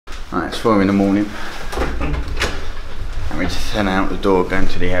Right, it's 4 in the morning and we're just heading out the door going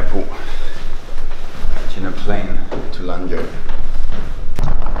to the airport, catching a plane to Lanzhou.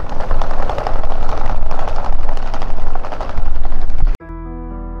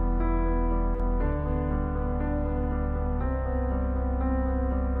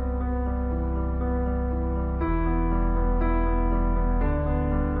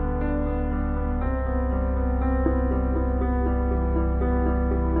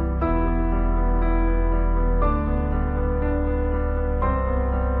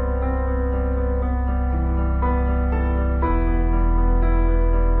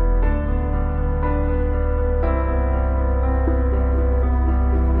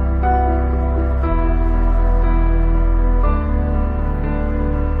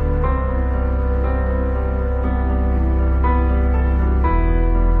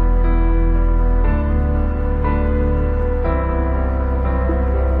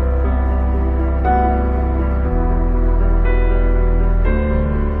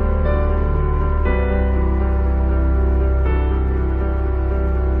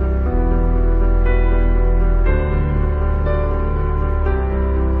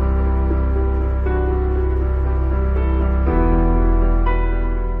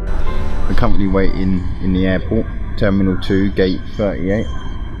 Currently waiting in the airport, Terminal 2, Gate 38.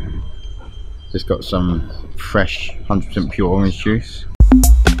 Just got some fresh 100% pure orange juice.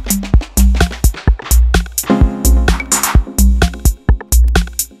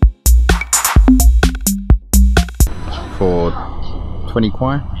 For 20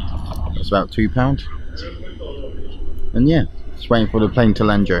 kwai, that's about £2. And yeah, just waiting for the plane to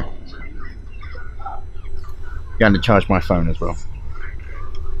Lanzhou. Going to charge my phone as well.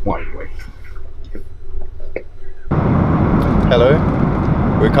 Wait. Hello,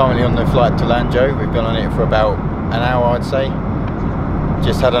 we're currently on the flight to Lanzhou. We've been on it for about an hour, I'd say.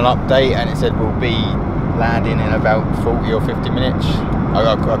 Just had an update and it said we'll be landing in about 40 or 50 minutes.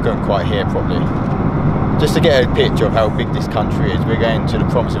 I couldn't quite hear properly. Just to get a picture of how big this country is, we're going to the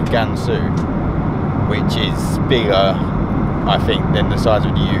province of Gansu, which is bigger, I think, than the size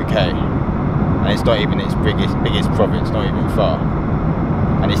of the UK. And it's not even its biggest province, not even far.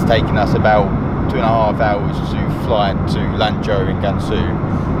 And it's taken us about 2.5 hours to fly to Lanzhou in Gansu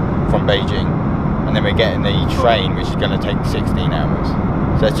from Beijing, and then we're getting the train which is going to take 16 hours.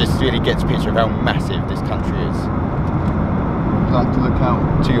 So it just really gets a picture of how massive this country is. I'd like to look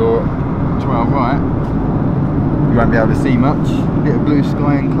out to our right. You won't be able to see much. A bit of blue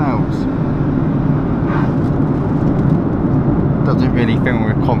sky and clouds. Doesn't really fill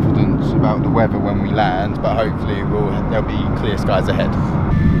me with confidence about the weather when we land, but hopefully there'll be clear skies ahead.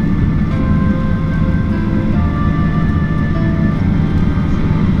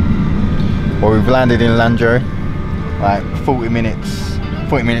 Well, we've landed in Lanzhou like 40 minutes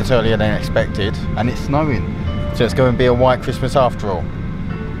earlier than expected, and it's snowing, so it's going to be a white Christmas after all.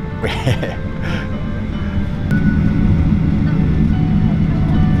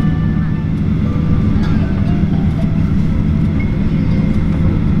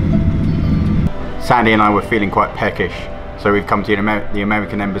 Sandy and I were feeling quite peckish, so we've come to the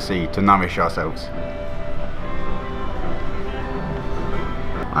American Embassy to nourish ourselves.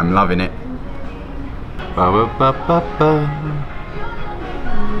 I'm loving it. Ba -ba -ba -ba -ba.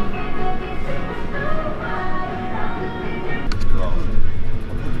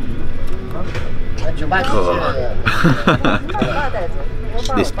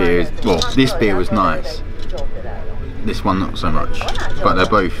 This beer was nice. This one not so much, but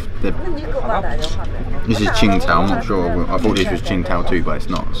this is Qingtao. I'm not sure. I thought this was Qingtao too, but it's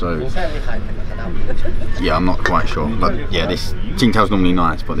not. So yeah, I'm not quite sure. But yeah, this Qingtao's normally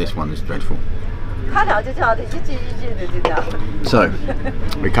nice, but this one is dreadful. So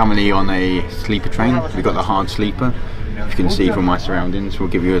we're currently on a sleeper train. We've got the hard sleeper. If you can see from my surroundings, we'll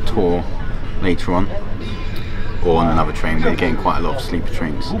give you a tour later on, or on another train. We're getting quite a lot of sleeper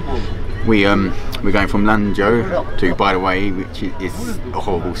trains. We're going from Lanzhou to, by the way, which is a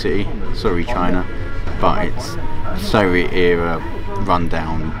horrible city. Sorry, China, but it's Soviet era, run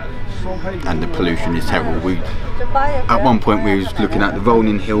down, and the pollution is terrible. At one point we was looking at the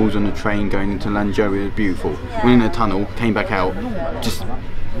rolling hills on the train going into Lanzhou. It was beautiful. Went in a tunnel, came back out, just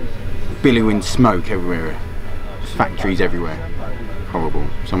billowing smoke everywhere. Factories everywhere. Horrible.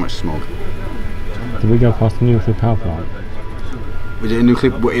 So much smog. Did we go past the nuclear power plant? Was it a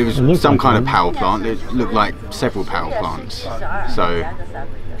nuclear? It was some kind of power plant. It looked like several power plants. So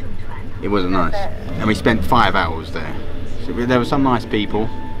it wasn't nice. And we spent 5 hours there. So there were some nice people.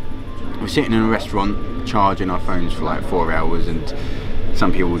 We were sitting in a restaurant charging our phones for like 4 hours, and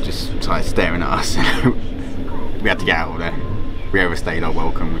some people were just like staring at us. We had to get out of there. we overstayed our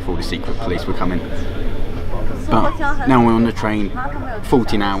welcome with all the secret police were coming. But now we're on the train,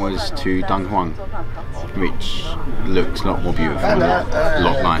 14 hours to Dunhuang, which looks a lot more beautiful and a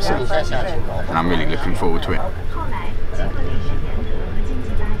lot nicer, and I'm really looking forward to it.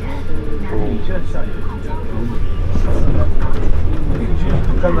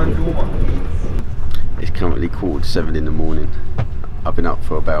 It's currently 7:15 in the morning. I've been up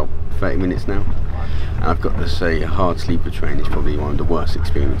for about 30 minutes now, and I've got to say, a hard sleeper train is probably one of the worst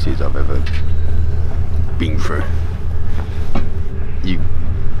experiences I've ever been through.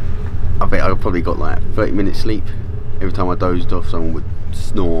 I bet I probably got like 30 minutes sleep. Every time I dozed off, someone would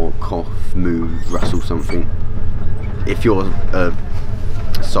snore, cough, move, rustle something. If you're a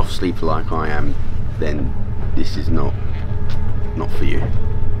soft sleeper like I am, then this is not for you.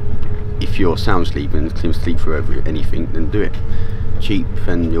 If you're sound sleeping and can sleep through anything, then do it. Cheap,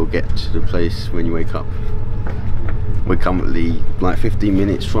 and you'll get to the place when you wake up. We're currently like 15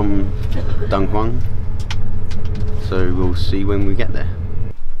 minutes from Dunhuang, so we'll see when we get there.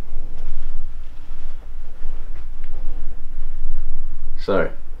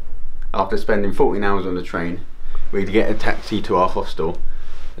 So, after spending 14 hours on the train, we had to get a taxi to our hostel,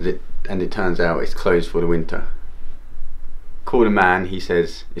 and it turns out it's closed for the winter. Call the man, he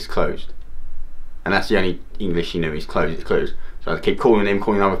says it's closed. And that's the only English he knew, it's closed. So I keep calling him,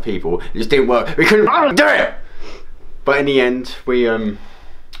 calling other people, it just didn't work, we couldn't do it! But in the end, we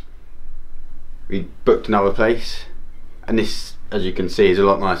booked another place, and this, as you can see, is a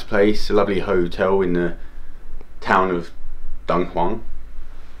lot nicer place, a lovely hotel in the town of Dunhuang.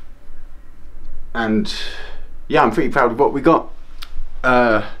 And yeah, I'm pretty proud of what we got.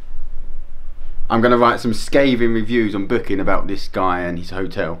 I'm going to write some scathing reviews on Booking about this guy and his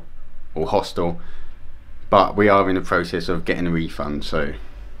hotel or hostel, but we are in the process of getting a refund, so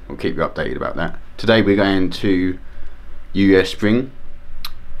we'll keep you updated about that. Today we're going to Yueya Spring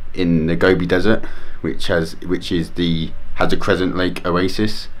in the Gobi Desert, which has a Crescent Lake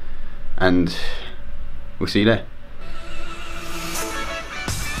oasis, and we'll see you there.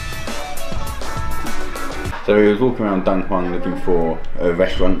 So we was walking around Dunhuang looking for a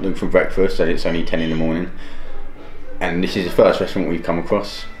restaurant, looking for breakfast, and it's only 10 in the morning. And this is the first restaurant we've come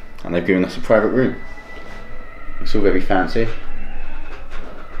across, and they've given us a private room. It's all very fancy.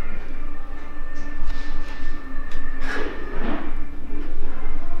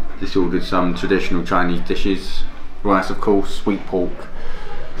 Just ordered some traditional Chinese dishes, rice of course, sweet pork,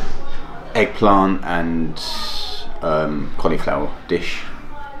 eggplant and cauliflower dish.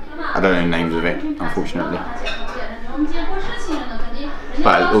 I don't know the names of it, unfortunately,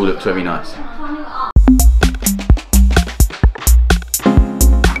 but it all looks very nice.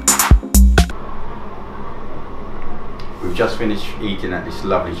 We've just finished eating at this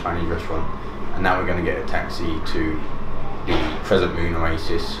lovely Chinese restaurant, and now we're going to get a taxi to the Crescent Moon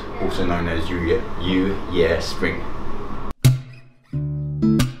Oasis, also known as Yueya Spring.